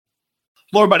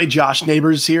Hello, everybody. Josh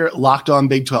Neighbors here, Locked On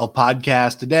Big 12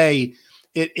 podcast. Today,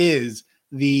 it is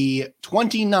the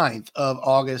 29th of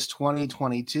August,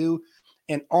 2022.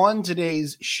 And on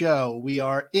today's show, we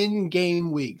are in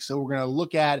game week. So we're going to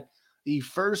look at the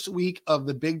first week of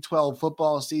the Big 12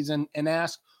 football season and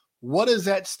ask, what is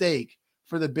at stake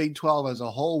for the Big 12 as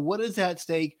a whole? What is at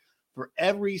stake for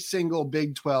every single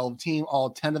Big 12 team? All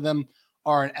 10 of them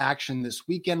are in action this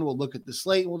weekend. We'll look at the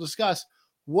slate and we'll discuss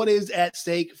what is at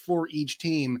stake for each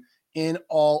team in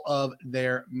all of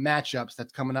their matchups.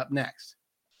 That's coming up next.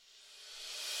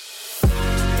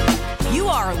 You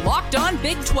are Locked On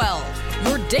Big 12,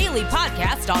 your daily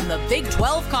podcast on the Big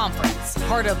 12 Conference,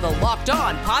 part of the Locked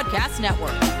On Podcast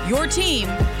Network, your team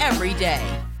every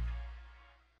day.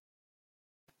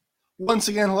 Once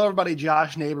again, hello, everybody.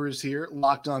 Josh Neighbors here,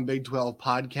 Locked On Big 12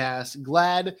 podcast.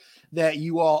 Glad that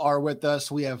you all are with us.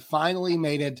 We have finally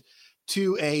made it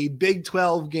to a Big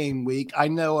 12 game week. I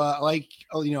know, a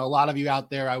lot of you out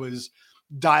there, I was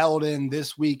dialed in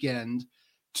this weekend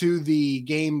to the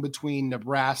game between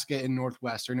Nebraska and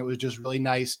Northwestern. It was just really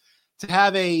nice to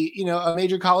have a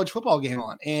major college football game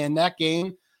on. And that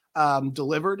game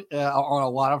delivered on a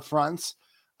lot of fronts.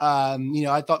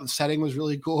 I thought the setting was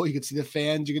really cool. You could see the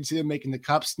fans. You could see them making the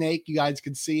cup snake. You guys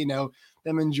could see, them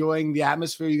enjoying the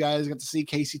atmosphere. You guys got to see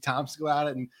Casey Thompson go out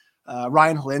and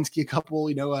Ryan Helinski, a couple,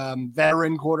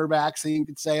 veteran quarterbacks, you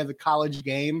could say, of the college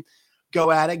game,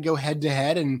 go at it, go head to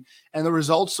head. And the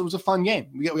results, it was a fun game.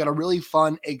 We got a really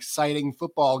fun, exciting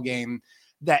football game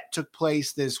that took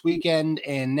place this weekend.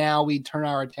 And now we turn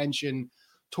our attention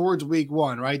towards week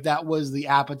one, right? That was the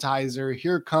appetizer.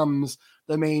 Here comes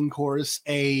the main course,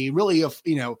 Thursday,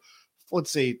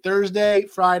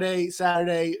 Friday,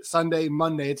 Saturday, Sunday,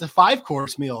 Monday. It's a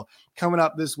 5-course meal coming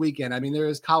up this weekend. I mean, there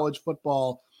is college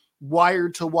football wire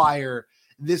to wire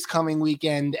this coming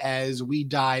weekend as we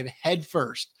dive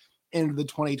headfirst into the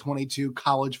 2022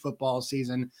 college football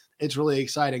season. It's really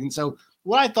exciting. And so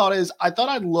what I thought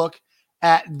I'd look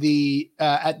at the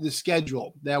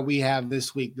schedule that we have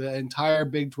this week, the entire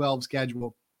Big 12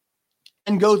 schedule,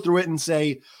 and go through it and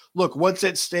say, look, what's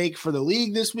at stake for the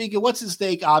league this week? And what's at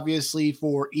stake, obviously,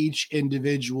 for each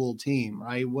individual team,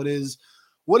 right? What is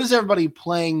everybody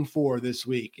playing for this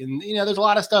week? And, there's a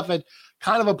lot of stuff that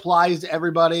kind of applies to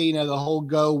everybody, the whole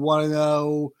go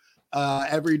 1-0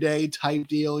 everyday type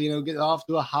deal, get off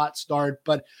to a hot start.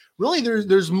 But really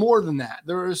there's more than that.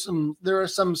 There are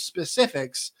some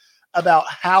specifics about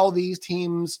how these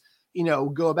teams,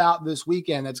 go about this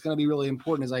weekend. That's going to be really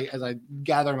important as I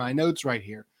gather my notes right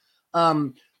here.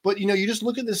 But, you just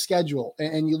look at the schedule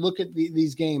and you look at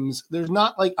these games. There's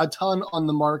not like a ton on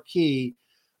the marquee.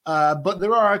 But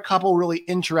there are a couple really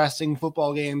interesting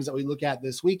football games that we look at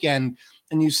this weekend,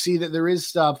 and you see that there is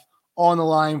stuff on the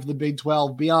line for the Big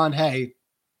 12 beyond, hey,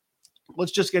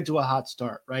 let's just get to a hot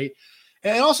start, right?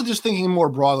 And also just thinking more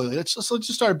broadly, let's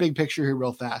just start a big picture here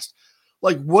real fast.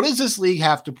 Like, what does this league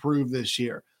have to prove this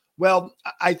year? Well,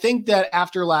 I think that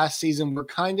after last season, we're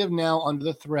kind of now under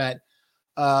the threat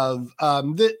of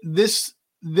this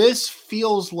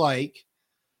feels like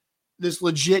this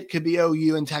legit could be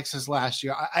OU and Texas last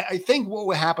year. I think what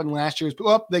would happen last year is,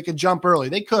 they could jump early.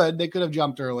 They could have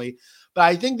jumped early, but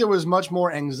I think there was much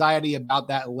more anxiety about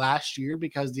that last year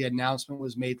because the announcement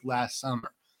was made last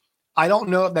summer. I don't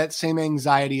know if that same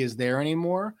anxiety is there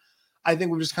anymore. I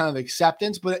think we're just kind of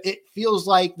acceptance, but it feels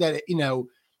like that,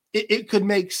 it could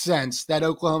make sense that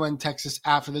Oklahoma and Texas,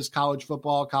 after this college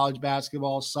football, college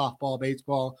basketball, softball,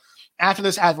 baseball, after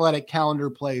this athletic calendar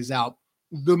plays out,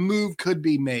 the move could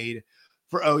be made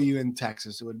for OU and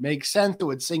Texas. It would make sense. It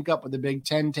would sync up with the Big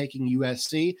Ten taking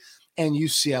USC and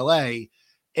UCLA.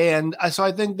 And so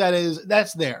I think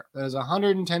that's there. That is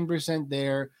 110%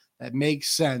 there. That makes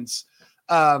sense.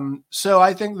 So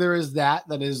I think there is that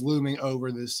is looming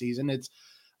over this season. It's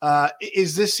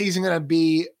is this season going to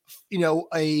be,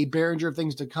 a Behringer of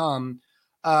things to come?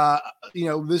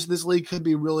 This league could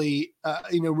be really,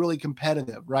 really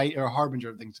competitive, right? Or a harbinger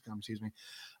of things to come, excuse me.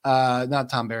 Not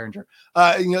Tom Behringer.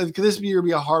 Could this year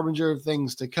be a harbinger of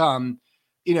things to come?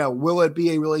 Will it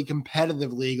be a really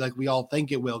competitive league like we all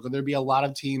think it will? Could there be a lot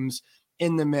of teams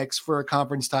in the mix for a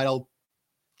conference title?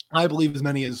 I believe as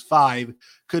many as 5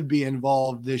 could be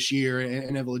involved this year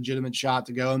and have a legitimate shot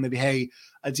to go. And maybe, hey,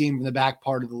 a team from the back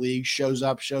part of the league shows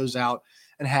up, shows out,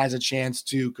 and has a chance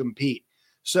to compete.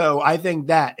 So I think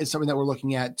that is something that we're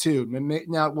looking at too.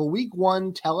 Now, will week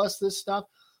one tell us this stuff?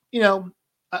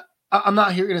 I'm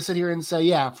not going to sit here and say,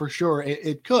 yeah, for sure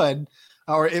it could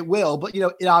or it will, but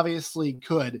it obviously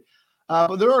could.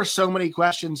 But there are so many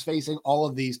questions facing all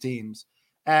of these teams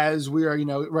as we are,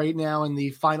 right now in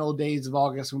the final days of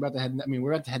August. We're about to head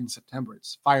in September.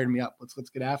 It's fired me up. Let's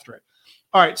get after it.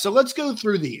 All right, so let's go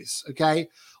through these. Okay,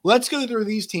 let's go through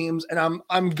these teams, and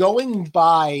I'm going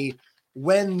by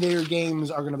when their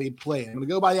games are going to be played. I'm going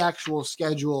to go by the actual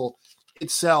schedule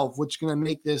itself, which is going to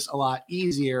make this a lot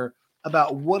easier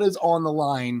about what is on the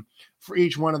line for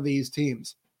each one of these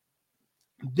teams.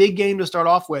 Big game to start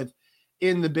off with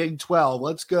in the Big 12.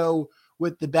 Let's go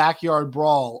with the backyard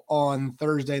brawl on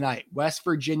Thursday night, West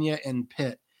Virginia and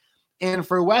Pitt. And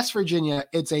for West Virginia,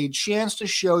 it's a chance to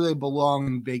show they belong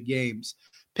in big games.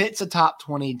 Pitt's a top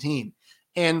 20 team.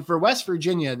 And for West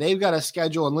Virginia, they've got a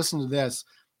schedule, and listen to this.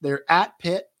 They're at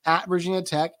Pitt, at Virginia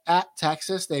Tech, at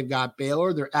Texas. They've got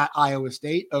Baylor. They're at Iowa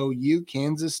State, OU,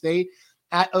 Kansas State,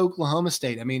 at Oklahoma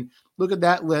State. I mean, look at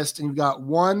that list, and you've got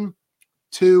 1,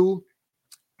 2,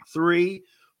 3,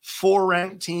 4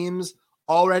 ranked teams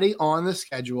already on the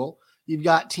schedule. You've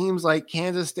got teams like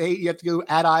Kansas State. You have to go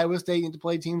at Iowa State. You have to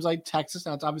play teams like Texas.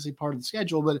 Now, it's obviously part of the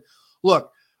schedule, but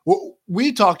look,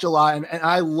 we talked a lot, and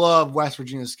I love West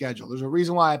Virginia's schedule. There's a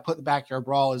reason why I put the backyard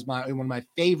brawl as one of my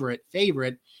favorite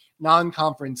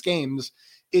non-conference games.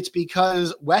 It's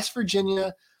because West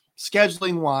Virginia,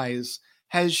 scheduling-wise,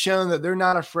 has shown that they're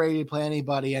not afraid to play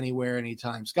anybody, anywhere,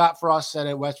 anytime. Scott Frost said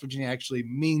it. West Virginia actually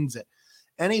means it.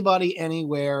 Anybody,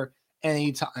 anywhere,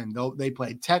 anytime. They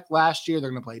played Tech last year.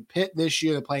 They're going to play Pitt this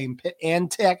year. They're playing Pitt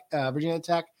and Tech, Virginia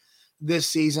Tech this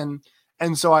season.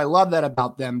 And so I love that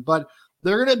about them. But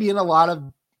they're going to be in a lot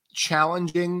of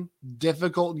challenging,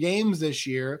 difficult games this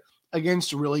year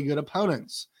against really good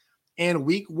opponents. And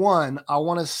week 1, I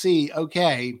want to see,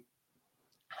 okay,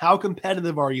 how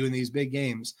competitive are you in these big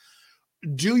games?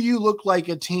 Do you look like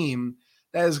a team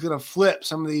that is going to flip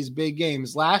some of these big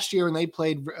games? Last year when they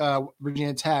played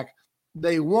Virginia Tech,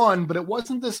 they won, but it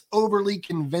wasn't this overly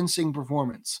convincing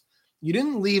performance. You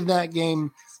didn't leave that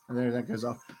game, and there that goes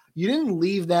off. You didn't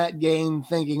leave that game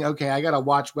thinking, okay, I got to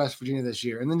watch West Virginia this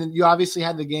year. And then you obviously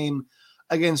had the game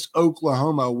against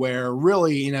Oklahoma where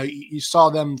really, you saw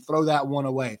them throw that one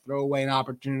away, throw away an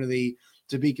opportunity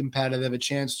to be competitive, a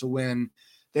chance to win.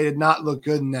 They did not look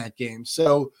good in that game.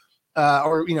 So,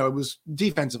 it was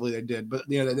defensively they did, but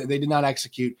they did not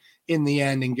execute in the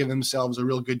end and give themselves a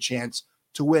real good chance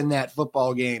to win that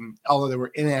football game. Although they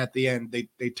were in it at the end,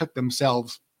 they took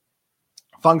themselves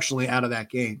functionally out of that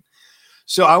game.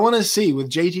 So I want to see with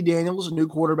JT Daniels, a new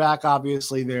quarterback,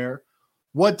 obviously there,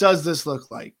 what does this look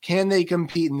like? Can they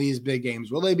compete in these big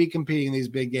games? Will they be competing in these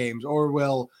big games? Or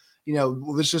will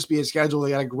this just be a schedule?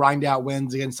 They got to grind out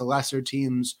wins against the lesser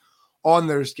teams on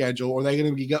their schedule, or are they going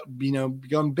to be,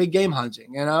 going big game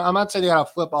hunting? And I'm not saying they got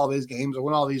to flip all these games or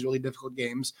win all these really difficult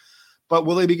games, but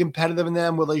will they be competitive in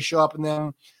them? Will they show up in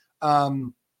them?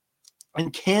 And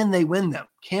can they win them?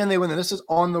 This is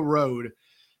on the road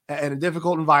in a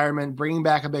difficult environment, bringing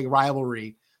back a big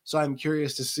rivalry. So I'm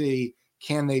curious to see,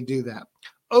 can they do that?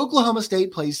 Oklahoma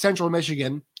State plays Central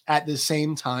Michigan at the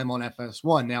same time on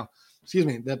FS1. Now,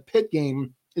 the Pitt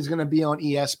game is going to be on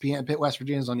ESPN. Pitt, West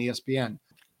Virginia is on ESPN.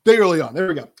 Big early on. There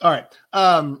we go. All right.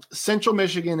 Central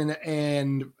Michigan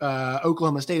and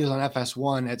Oklahoma State is on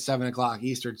FS1 at 7 o'clock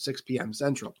Eastern, 6 p.m.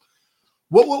 Central.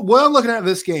 What I'm looking at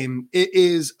this game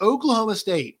is Oklahoma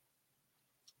State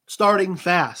starting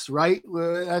fast, right?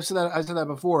 I said that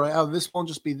before. This won't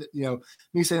just be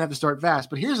me saying I have to start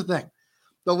fast. But here's the thing: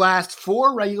 the last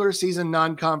 4 regular season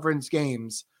non-conference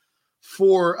games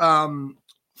for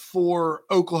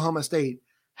Oklahoma State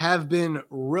have been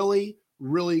really,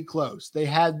 really close. They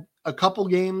had a couple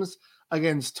games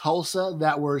against Tulsa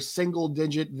that were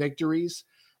single-digit victories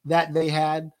that they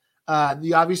had.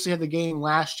 You obviously had the game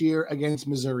last year against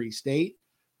Missouri State.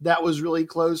 That was really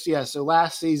close. Yeah, so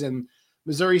last season,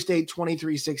 Missouri State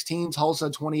 23-16, Tulsa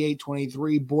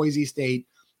 28-23, Boise State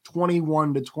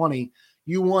 21-20.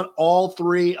 You won all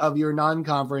 3 of your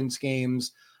non-conference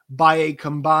games by a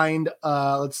combined,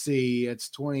 it's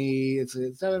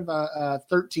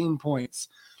 13 points.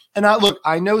 And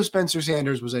I know Spencer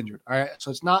Sanders was injured. All right. So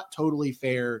it's not totally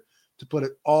fair to put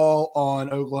it all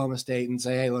on Oklahoma State and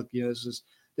say, hey, look, this is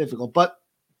difficult. But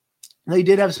they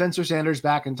did have Spencer Sanders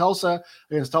back in Tulsa,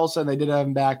 and they did have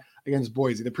him back against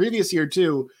Boise. The previous year,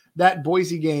 too, that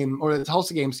Boise game, or the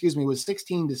Tulsa game, was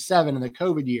 16-7 in the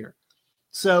COVID year.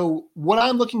 So what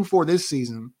I'm looking for this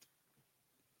season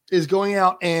is going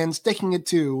out and sticking it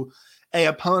to a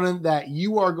opponent that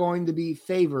you are going to be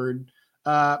favored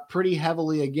pretty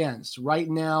heavily against. Right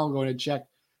now, I'm going to check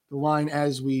the line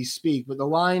as we speak, but the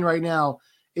line right now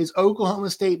is Oklahoma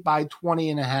State by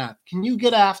 20.5. Can you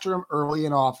get after them early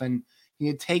and often? Can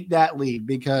you take that lead?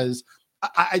 Because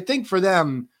I think for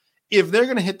them, if they're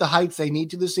going to hit the heights they need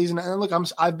to this season, and look,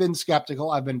 I've been skeptical.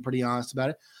 I've been pretty honest about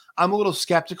it. I'm a little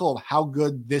skeptical of how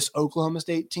good this Oklahoma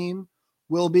State team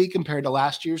will be compared to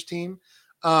last year's team.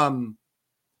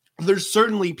 There's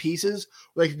certainly pieces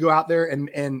where they could go out there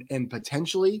and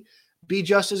potentially be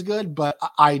just as good, but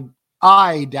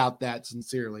I doubt that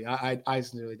sincerely. I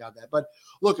sincerely doubt that. But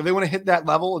look, if they want to hit that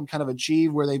level and kind of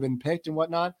achieve where they've been picked and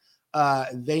whatnot,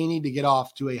 they need to get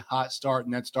off to a hot start,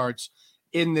 and that starts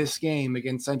in this game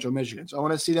against Central Michigan. So I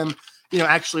want to see them,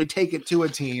 actually take it to a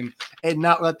team and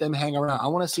not let them hang around. I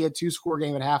want to see a 2-score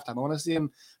game at halftime. I want to see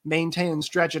them maintain and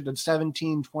stretch it to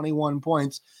 17, 21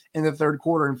 points in the third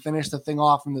quarter and finish the thing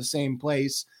off in the same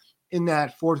place in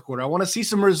that fourth quarter. I want to see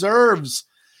some reserves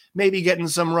maybe getting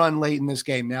some run late in this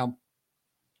game. Now,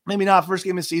 maybe not first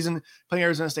game of the season, playing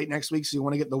Arizona State next week, so you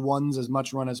want to get the ones as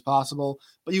much run as possible,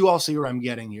 but you all see where I'm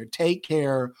getting here. Take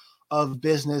care of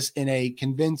business in a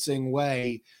convincing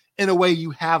way, in a way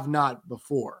you have not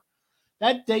before.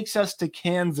 That takes us to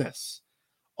Kansas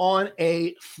on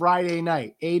a Friday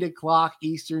night, 8 o'clock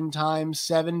Eastern time,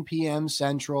 7 p.m.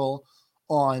 Central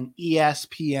on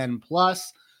ESPN+.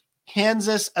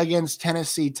 Kansas against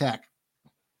Tennessee Tech.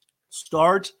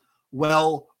 Start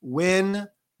well, win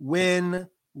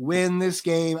this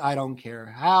game. I don't care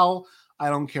how. I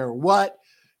don't care what.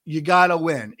 You got to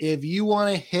win. If you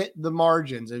want to hit the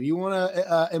margins, if you want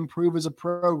to improve as a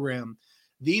program,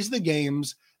 these are the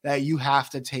games that you have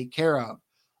to take care of.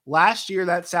 Last year,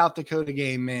 that South Dakota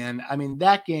game, man, I mean,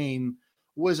 that game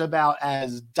was about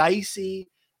as dicey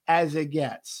as it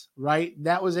gets, right?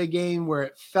 That was a game where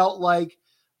it felt like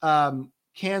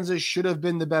Kansas should have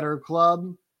been the better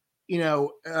club,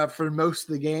 for most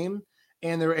of the game,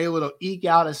 and they were able to eke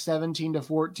out a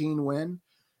 17-14 win.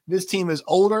 This team is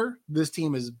older. This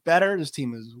team is better. This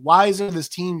team is wiser. This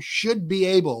team should be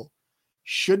able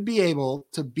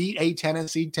to beat a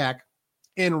Tennessee Tech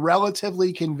in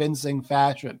relatively convincing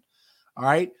fashion. All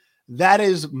right. That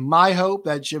is my hope.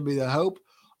 That should be the hope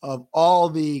of all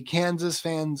the Kansas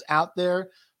fans out there.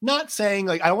 Not saying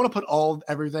I don't want to put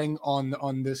everything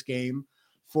on this game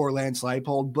for Lance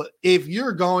Leipold, but if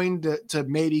you're going to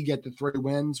maybe get the 3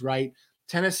 wins, right?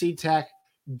 Tennessee Tech,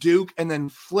 Duke, and then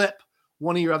flip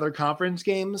one of your other conference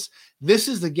games, this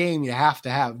is the game you have to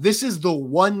have. This is the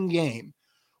one game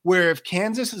where if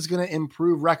Kansas is going to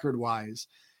improve record-wise,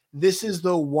 this is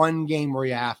the one game where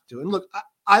you have to. And look,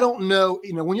 I don't know,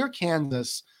 when you're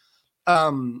Kansas,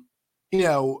 there's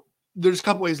a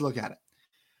couple ways to look at it.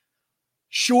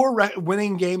 Sure,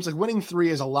 winning games, winning 3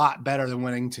 is a lot better than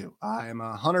winning 2. I am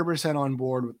 100% on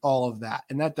board with all of that,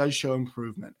 and that does show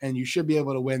improvement, and you should be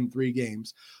able to win 3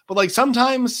 games. But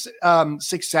sometimes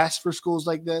success for schools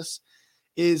like this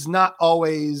is not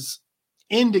always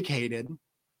indicated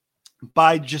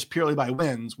by just purely by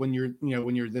wins when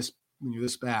you're this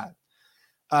bad.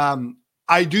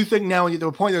 I do think now when you get to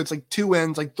a point that it's 2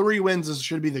 wins, 3 wins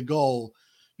should be the goal.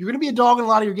 You're going to be a dog in a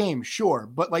lot of your games, sure.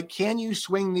 But can you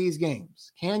swing these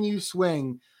games? Can you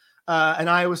swing an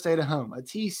Iowa State at home, a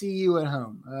TCU at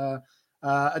home,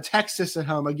 a Texas at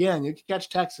home? Again, you can catch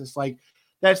Texas.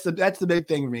 That's the big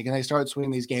thing for me. Can they start swinging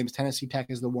these games? Tennessee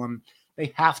Tech is the one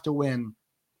they have to win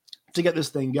to get this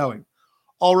thing going.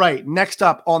 All right, next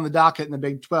up on the docket in the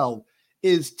Big 12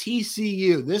 is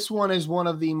TCU. This one is one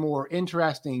of the more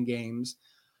interesting games.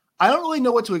 I don't really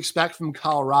know what to expect from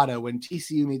Colorado when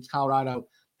TCU meets Colorado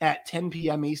at 10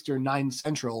 p.m. Eastern, 9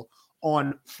 Central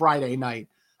on Friday night.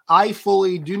 I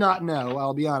fully do not know,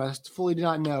 I'll be honest, what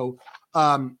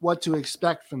to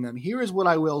expect from them. Here is what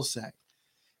I will say,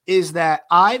 is that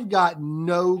I've got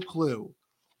no clue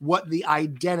what the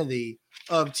identity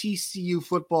of TCU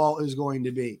football is going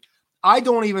to be. I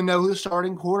don't even know who the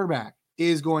starting quarterback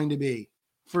is going to be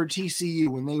for TCU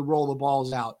when they roll the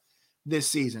balls out this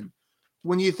season.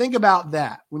 When you think about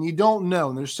that, when you don't know,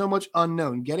 and there's so much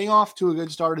unknown, getting off to a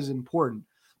good start is important,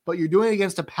 but you're doing it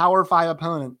against a Power 5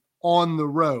 opponent on the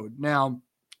road. Now,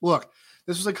 look,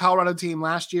 this was a Colorado team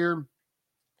last year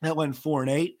that went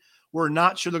 4-8. We're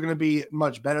not sure they're going to be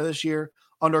much better this year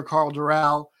under Karl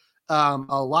Dorrell.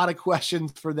 A lot of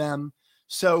questions for them.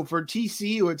 So for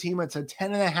TCU, a team that's a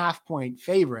 10.5-point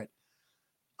favorite,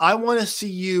 I want to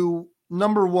see you,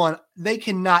 number one, they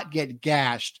cannot get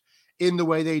gashed in the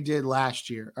way they did last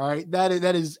year. All right. That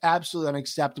is absolutely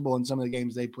unacceptable in some of the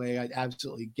games they play. I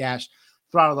absolutely gashed,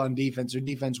 throttled on defense. Their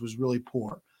defense was really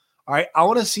poor. All right. I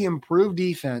want to see improved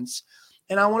defense,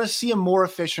 and I want to see a more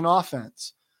efficient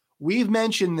offense. We've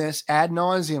mentioned this ad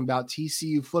nauseum about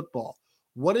TCU football.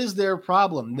 What is their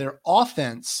problem? Their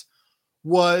offense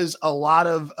was a lot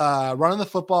of running the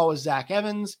football with Zach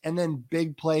Evans, and then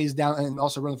big plays down, and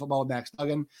also running the football with Max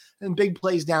Duggan, and big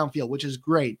plays downfield, which is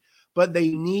great. but they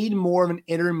need more of an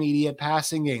intermediate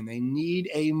passing game. They need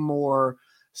a more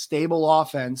stable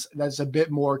offense that's a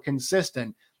bit more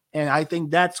consistent. And I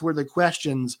think that's where the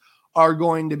questions are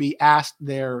going to be asked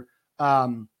there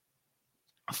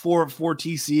for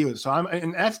TCU. So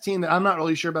and that's a team that I'm not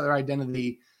really sure about their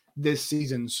identity this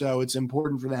season. So it's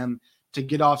important for them to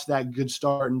get off to that good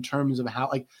start in terms of how,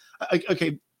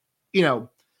 okay,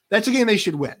 that's a game they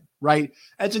should win, right?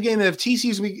 That's a game that if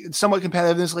TCU's somewhat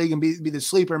competitive in this league and be the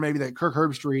sleeper, maybe that Kirk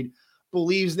Herbstreit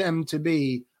believes them to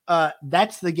be,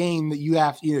 that's the game that you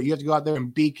have to go out there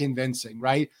and be convincing,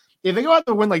 right? If they go out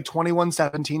there and win like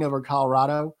 21-17 over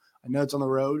Colorado, I know it's on the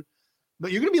road,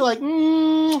 but you're going to be like, I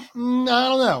don't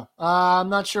know. I'm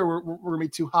not sure we're going to be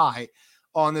too high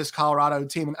on this Colorado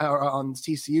team or on this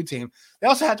TCU team. They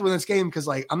also have to win this game because,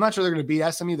 I'm not sure they're going to beat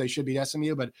SMU. They should beat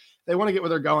SMU, but they want to get where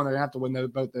they're going. They're going to have to win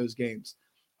both those games.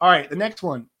 All right, the next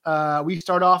one. We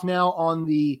start off now on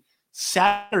the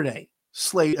Saturday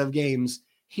slate of games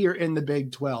here in the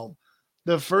Big 12.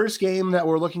 The first game that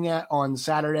we're looking at on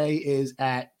Saturday is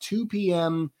at 2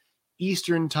 p.m.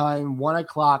 Eastern Time, 1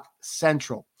 o'clock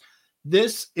Central.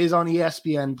 This is on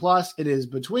ESPN Plus. It is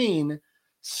between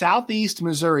Southeast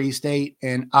Missouri State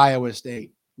and Iowa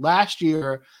State. Last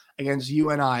year against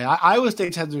UNI, Iowa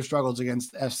State's had their struggles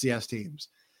against FCS teams.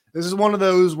 This is one of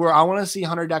those where I want to see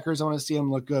Hunter Dekkers. I want to see him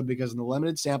look good because in the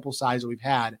limited sample size that we've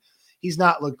had, he's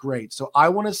not looked great. So I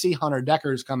want to see Hunter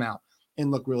Dekkers come out and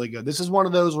look really good. This is one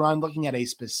of those where I'm looking at a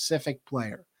specific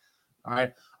player. All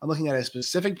right. I'm looking at a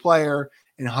specific player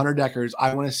in Hunter Dekkers.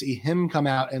 I want to see him come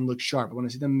out and look sharp. I want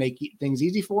to see them make things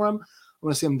easy for him. I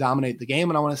want to see them dominate the game,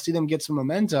 and I want to see them get some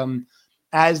momentum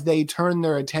as they turn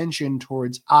their attention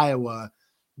towards Iowa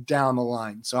down the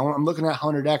line. So I'm looking at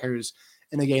Hunter Dekkers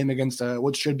in a game against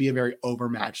what should be a very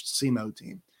overmatched SEMO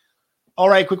team. All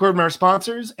right, quick word from our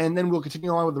sponsors, and then we'll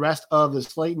continue on with the rest of the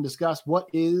slate and discuss what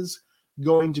is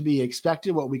going to be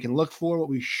expected, what we can look for, what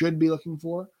we should be looking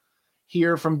for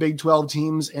here from Big 12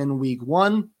 teams in week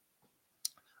 1,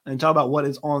 and talk about what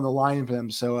is on the line for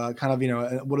them. So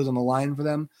what is on the line for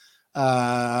them.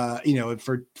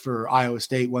 For Iowa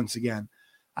State, once again,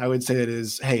 I would say that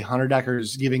is, hey, Hunter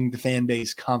Dekkers giving the fan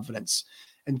base confidence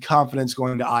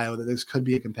going to Iowa that this could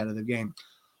be a competitive game.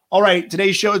 All right,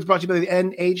 today's show is brought to you by the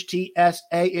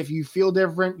NHTSA. If you feel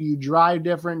different, you drive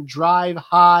different, drive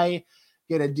high,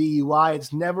 get a DUI.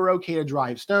 It's never okay to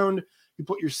drive stoned. You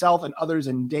put yourself and others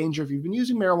in danger. If you've been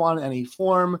using marijuana in any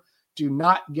form, do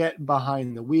not get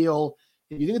behind the wheel.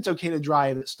 If you think it's okay to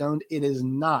drive stoned, it is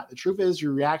not. The truth is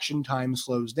your reaction time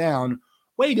slows down,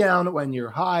 way down when you're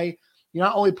high. You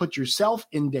not only put yourself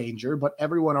in danger, but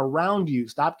everyone around you.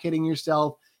 Stop kidding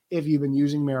yourself if you've been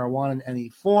using marijuana in any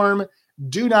form.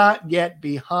 Do not get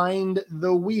behind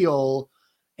the wheel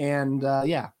and,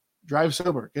 drive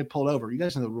sober, get pulled over. You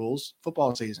guys know the rules.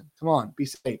 Football season. Come on, be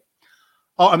safe.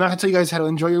 Oh, I'm not going to tell you guys how to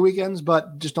enjoy your weekends,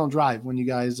 but just don't drive when you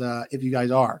guys, if you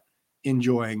guys are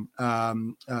enjoying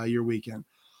your weekend.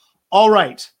 All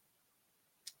right.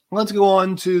 Let's go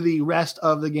on to the rest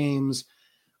of the games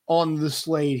on the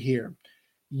slate here.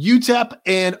 UTEP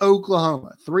and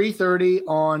Oklahoma, 3:30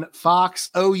 on Fox.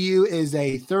 OU is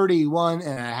a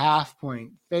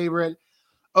 31.5-point favorite.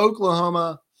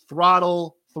 Oklahoma,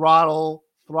 throttle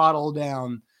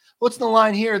down. What's the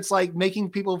line here? It's like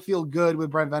making people feel good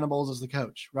with Brent Venables as the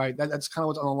coach, right? That's kind of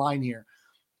what's on the line here.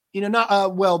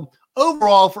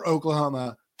 Overall for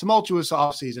Oklahoma, tumultuous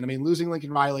offseason. I mean, losing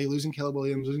Lincoln Riley, losing Caleb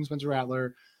Williams, losing Spencer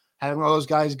Rattler, having all those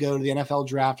guys go to the NFL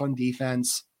draft on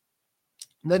defense,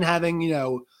 and then having,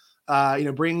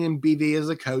 bringing in BV as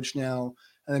a coach now,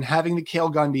 and then having the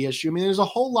Cale Gundy issue. I mean, there's a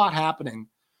whole lot happening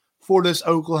for this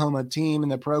Oklahoma team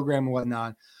and the program and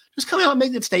whatnot. Just come out and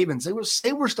make the statements.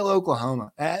 Say we're still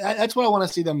Oklahoma. That's what I want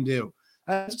to see them do.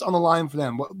 That's on the line for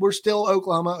them. We're still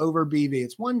Oklahoma over BV.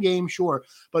 It's one game, sure.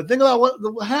 But think about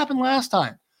what happened last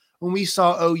time when we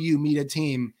saw OU meet a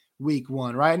team week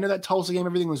 1, right? I know that Tulsa game,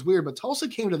 everything was weird, but Tulsa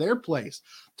came to their place.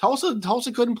 Tulsa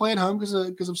couldn't play at home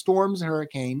because of storms and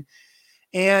hurricane.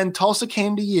 And Tulsa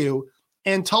came to you.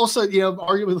 And Tulsa,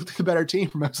 arguably looked like a better team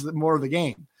for more of the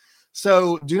game.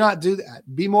 So do not do that.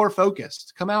 Be more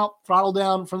focused. Come out, throttle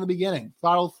down from the beginning.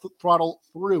 Throttle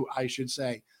through, I should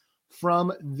say,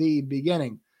 from the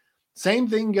beginning. Same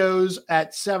thing goes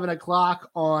at 7 o'clock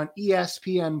on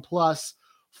ESPN Plus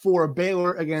for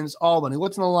Baylor against Albany.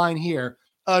 What's on the line here?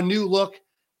 A new look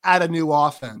at a new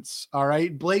offense. All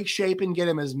right. Blake Shapen, get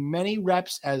him as many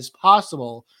reps as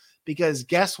possible because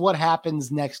guess what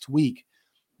happens next week?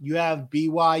 You have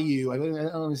BYU.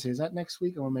 Let me see. Is that next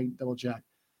week? I want to double check.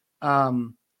 I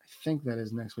think that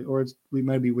is next week, or we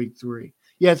might be week 3.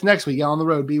 Yeah, it's next week. Yeah, on the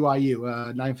road, BYU,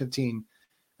 9:15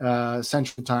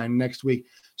 Central Time next week.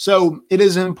 So it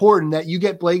is important that you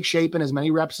get Blake Shapen as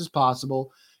many reps as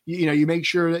possible. You make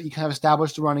sure that you kind of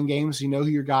establish the running game so you know who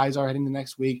your guys are heading the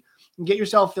next week and get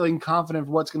yourself feeling confident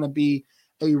for what's going to be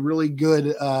a really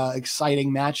good,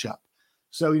 exciting matchup.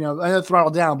 So, I know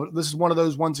throttle down, but this is one of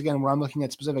those, once again, where I'm looking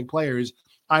at specific players.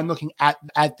 I'm looking at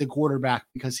the quarterback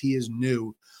because he is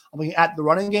new. I'm looking at the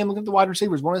running game, looking at the wide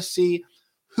receivers, want to see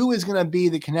who is going to be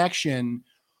the connection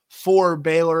for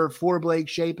Baylor, for Blake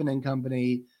Shapen and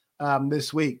company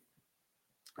this week.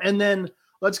 And then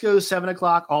let's go 7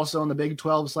 o'clock, also on the Big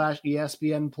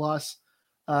 12/ESPN Plus,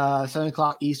 7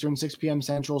 o'clock Eastern, 6 p.m.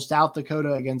 Central, South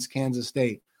Dakota against Kansas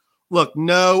State. Look,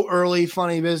 no early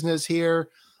funny business here.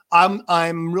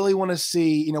 I'm really want to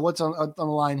see, what's on the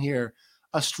line here.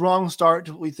 A strong start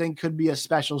to what we think could be a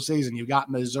special season. You've got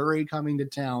Missouri coming to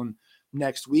town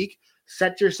next week.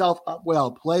 Set yourself up well,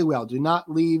 play well. Do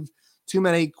not leave too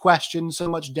many questions, so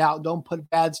much doubt. Don't put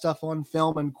bad stuff on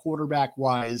film and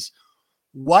quarterback-wise.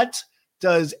 What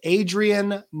does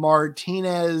Adrian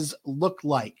Martinez look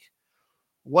like?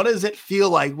 What does it feel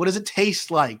like? What does it taste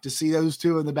like to see those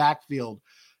two in the backfield?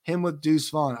 Him with Deuce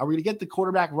Vaughn. Are we going to get the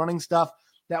quarterback running stuff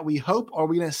that we hope, or are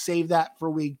we going to save that for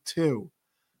week 2?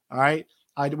 All right.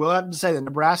 I will have to say the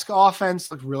Nebraska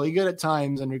offense looked really good at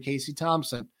times under Casey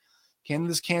Thompson. Can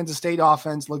this Kansas State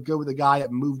offense look good with a guy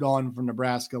that moved on from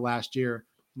Nebraska last year,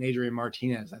 Adrian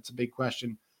Martinez? That's a big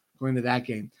question going into that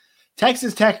game.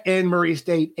 Texas Tech and Murray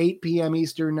State, 8 p.m.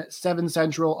 Eastern, 7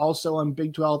 Central, also on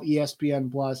Big 12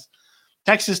 ESPN Plus.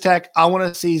 Texas Tech, I want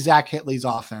to see Zach Hitley's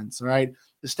offense, all right?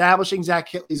 Establishing Zach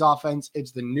Hitley's offense.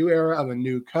 It's the new era of a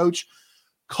new coach.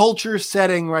 Culture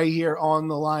setting right here on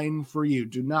the line for you.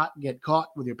 Do not get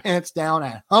caught with your pants down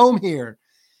at home here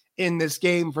in this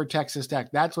game for Texas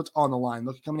Tech. That's what's on the line.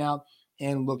 Coming out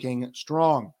and looking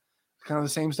strong. Kind of the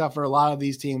same stuff for a lot of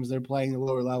these teams. They're playing the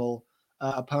lower level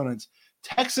opponents.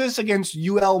 Texas against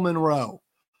UL Monroe.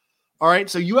 All right,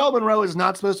 so UL Monroe is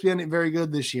not supposed to be very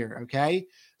good this year, okay?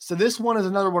 So this one is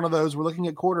another one of those. We're looking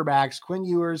at quarterbacks. Quinn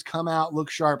Ewers come out, look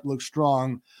sharp, look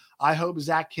strong. I hope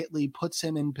Zach Hitley puts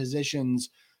him in positions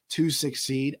to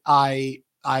succeed. I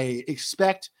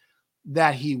expect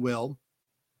that he will.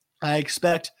 I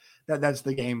expect that that's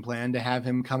the game plan, to have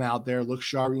him come out there, look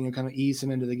sharp, kind of ease him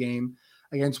into the game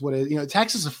against what is,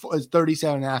 Texas is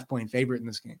 37.5 point favorite in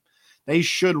this game. They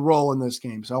should roll in this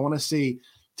game. So I want to see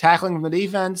tackling from the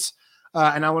defense,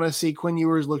 and I want to see Quinn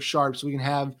Ewers look sharp so we can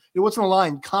have what's on the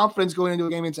line, confidence going into a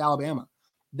game against Alabama.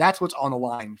 That's what's on the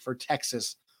line for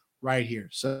Texas right here.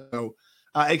 So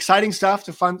exciting stuff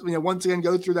to once again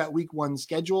go through that week 1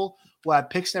 schedule. We'll have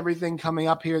picks and everything coming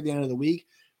up here at the end of the week.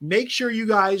 Make sure you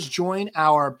guys join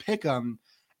our pick'em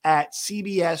at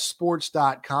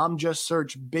cbssports.com. Just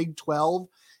search Big 12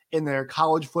 in their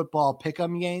college football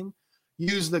pick'em game.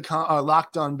 Use the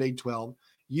Locked On Big 12.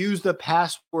 Use the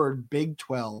password Big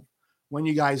 12. When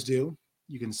you guys do,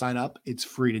 you can sign up. It's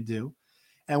free to do.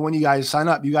 And when you guys sign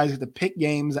up, you guys get to pick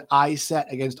games that I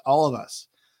set against all of us.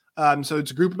 So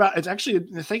it's a group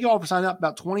thank you all for signing up.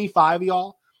 About 25 of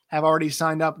y'all have already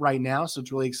signed up right now. So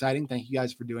it's really exciting. Thank you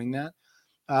guys for doing that.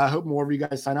 I hope more of you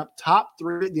guys sign up. Top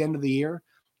 3 at the end of the year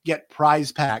get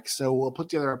prize packs. So we'll put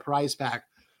together a prize pack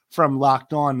from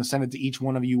Locked On and send it to each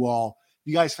one of you all.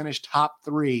 You guys finish top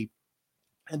 3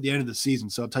 at the end of the season.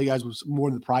 So I'll tell you guys what's more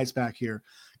of the prize pack here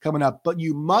coming up. But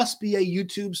you must be a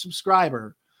YouTube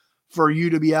subscriber for you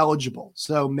to be eligible.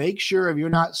 So make sure if you're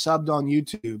not subbed on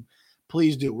YouTube,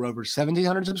 please do. We're over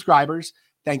 1,700 subscribers.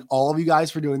 Thank all of you guys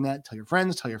for doing that. Tell your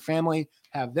friends, tell your family,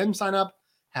 have them sign up,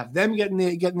 have them getting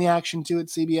the action too at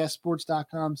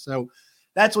cbssports.com. So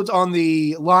that's what's on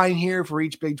the line here for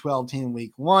each Big 12 team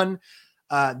week 1.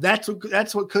 That's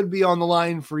what could be on the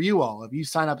line for you all. If you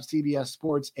sign up at CBS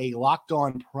Sports, a Locked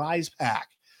On prize pack,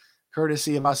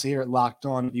 courtesy of us here at Locked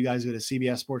On. If you guys go to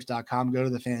cbssports.com, go to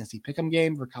the Fantasy Pick'em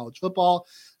game for college football,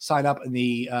 sign up in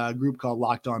the group called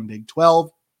Locked On Big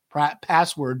 12,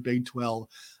 password Big 12,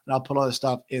 and I'll put all this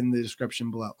stuff in the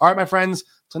description below. All right, my friends,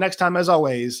 till next time, as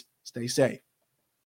always, stay safe.